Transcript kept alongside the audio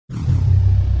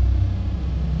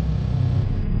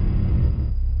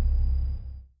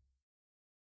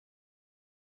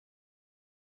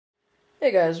Hey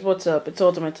guys, what's up? It's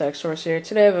UltimateTechSource here.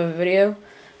 Today I have a video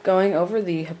going over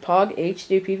the Hauppauge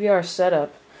HD PVR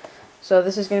setup. So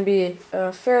this is going to be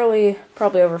a fairly,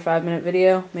 probably over 5-minute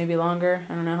video, maybe longer,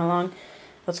 I don't know how long.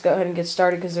 Let's go ahead and get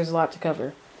started because there's a lot to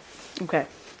cover. Okay.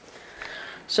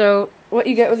 So what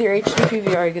you get with your HD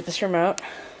PVR, you get this remote.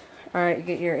 Alright, you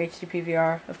get your HD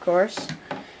PVR, of course.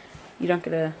 You don't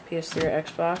get a PS3 or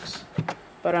Xbox.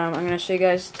 But I'm going to show you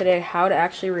guys today how to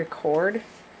actually record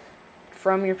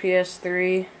from your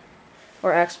PS3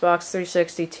 or Xbox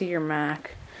 360 to your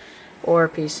Mac or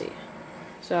PC.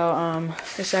 So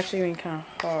it's actually going to be kind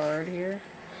of hard here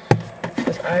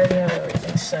because I already have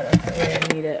everything set up the way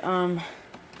I need it.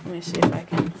 Let me see if I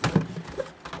can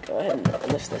go ahead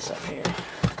and lift this up here.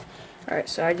 Alright,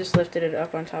 so I just lifted it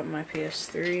up on top of my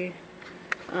PS3.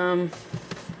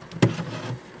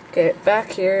 Okay, back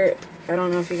here, I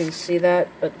don't know if you can see that,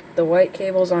 but the white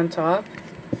cable's on top.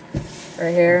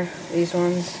 Right here, these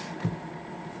ones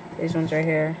right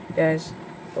here, guys,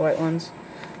 the white ones.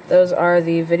 Those are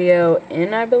the video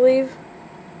in, I believe.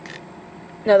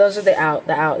 No, those are the out,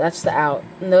 that's the out.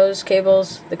 And those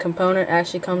cables, the component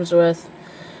actually comes with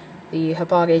the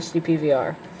Hauppauge HD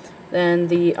PVR. Then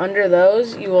the under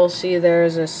those, you will see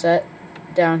there's a set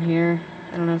down here.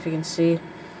 I don't know if you can see,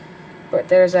 but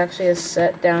there's actually a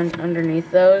set down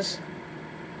underneath those.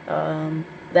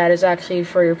 That is actually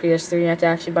for your PS3. You have to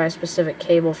actually buy a specific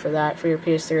cable for that, for your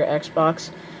PS3 or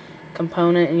Xbox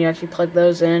component, and you actually plug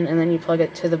those in, and then you plug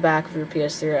it to the back of your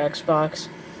PS3 or Xbox,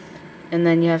 and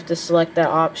then you have to select that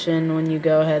option when you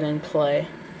go ahead and play.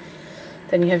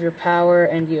 Then you have your power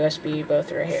and USB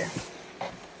both right here.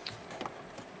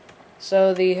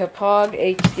 So the Hauppauge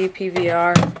HD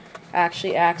PVR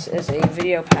actually acts as a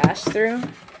video pass-through,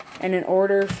 and in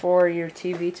order for your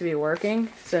TV to be working,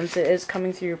 since it is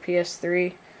coming through your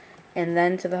PS3 and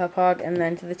then to the Hauppauge and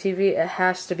then to the TV, it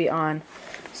has to be on.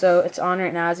 So it's on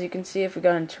right now. As you can see, if we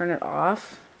go ahead and turn it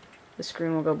off, the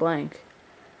screen will go blank.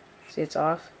 See, it's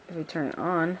off. If we turn it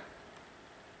on,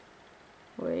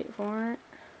 wait for it.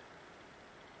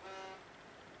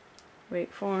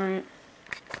 Wait for it.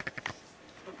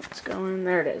 It's going.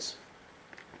 There it is.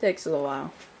 Takes a little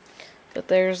while. But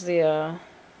there's the,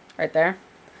 right there.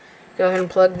 Go ahead and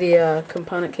plug the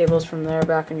component cables from there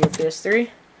back into your PS3.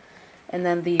 And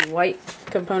then the white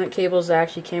component cables that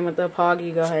actually came with the Hauppauge,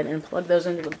 you go ahead and plug those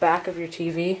into the back of your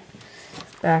TV.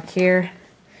 Back here,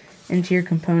 into your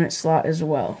component slot as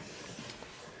well.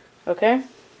 Okay?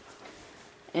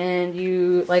 And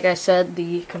you, like I said,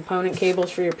 the component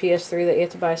cables for your PS3 that you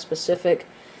have to buy specific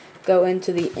go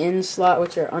into the in slot,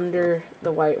 which are under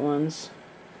the white ones.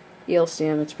 You'll see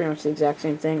them, it's pretty much the exact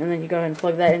same thing. And then you go ahead and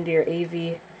plug that into your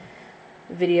AV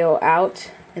video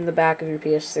out in the back of your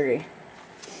PS3.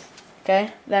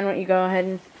 Okay, then what you're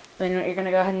gonna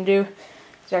go ahead and do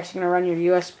is you're actually gonna run your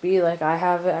USB like I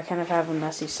have it. I kind of have a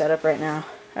messy setup right now.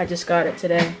 I just got it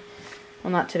today.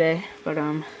 Well, not today, but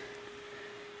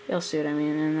you'll see what I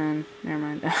mean. And then never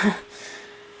mind.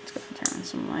 Let's go and turn on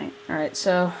some light. Alright,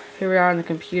 so here we are on the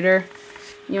computer.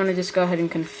 You want to just go ahead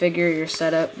and configure your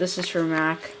setup. This is for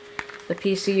Mac. The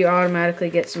PC, you automatically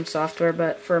get some software,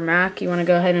 but for Mac, you want to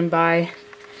go ahead and buy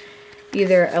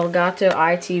either Elgato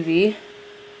iTV,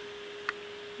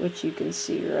 which you can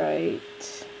see right.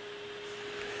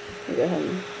 Let me go ahead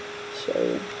and show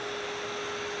you.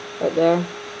 Right there,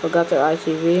 Elgato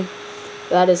iTV.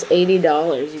 That is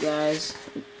 $80, you guys.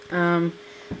 I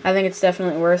think it's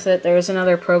definitely worth it. There is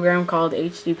another program called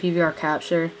HD PVR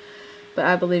Capture, but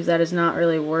I believe that is not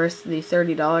really worth the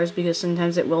 $30 because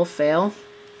sometimes it will fail,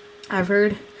 I've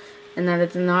heard, and that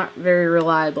it's not very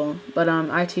reliable. But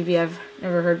iTV, I've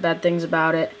never heard bad things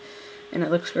about it, and it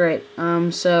looks great.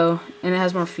 And it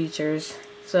has more features.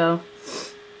 So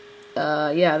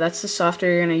yeah, that's the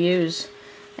software you're gonna use.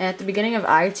 And at the beginning of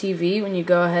iTV, when you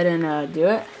go ahead and do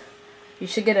it, you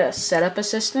should get a setup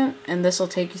assistant, and this will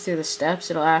take you through the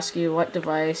steps. It'll ask you what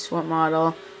device, what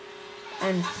model,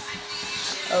 and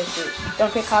oh shoot,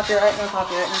 don't get copyright, no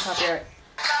copyright, no copyright.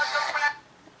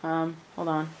 Hold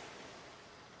on.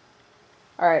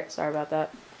 Alright, sorry about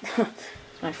that.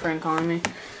 It's my friend calling me.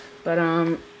 But,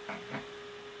 what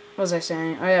was I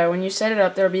saying? Oh yeah, when you set it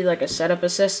up, there'll be like a setup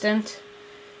assistant,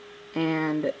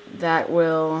 and that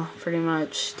will pretty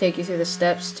much take you through the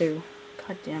steps to,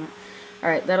 god damn it.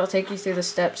 Alright, that'll take you through the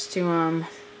steps to,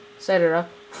 set it up.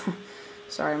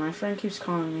 Sorry, my friend keeps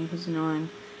calling me, he's annoying.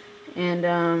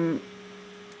 And,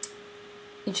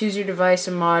 you choose your device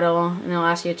and model, and they'll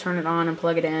ask you to turn it on and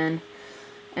plug it in.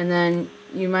 And then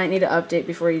you might need to update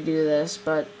before you do this,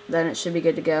 but then it should be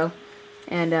good to go.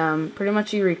 And pretty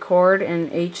much you record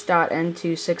in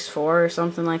H.N264 or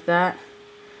something like that.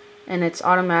 and it's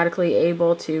automatically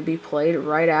able to be played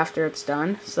right after it's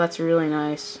done, so that's really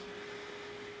nice.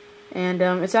 And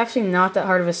it's actually not that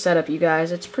hard of a setup, you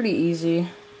guys. It's pretty easy,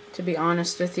 to be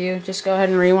honest with you. Just go ahead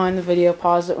and rewind the video,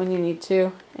 pause it when you need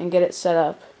to, and get it set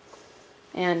up.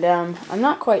 And I'm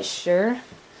not quite sure.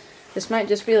 This might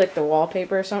just be like the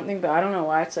wallpaper or something, but I don't know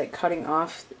why it's like cutting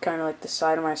off kind of like the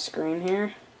side of my screen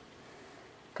here.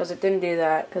 Because it didn't do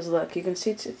that. Because look, you can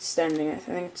see it's extending. I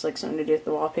think it's like something to do with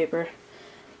the wallpaper.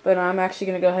 But I'm actually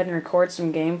going to go ahead and record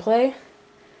some gameplay.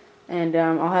 And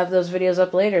I'll have those videos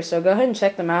up later. So go ahead and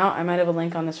check them out. I might have a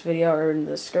link on this video or in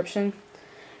the description.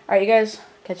 Alright, you guys.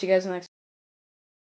 Catch you guys in the next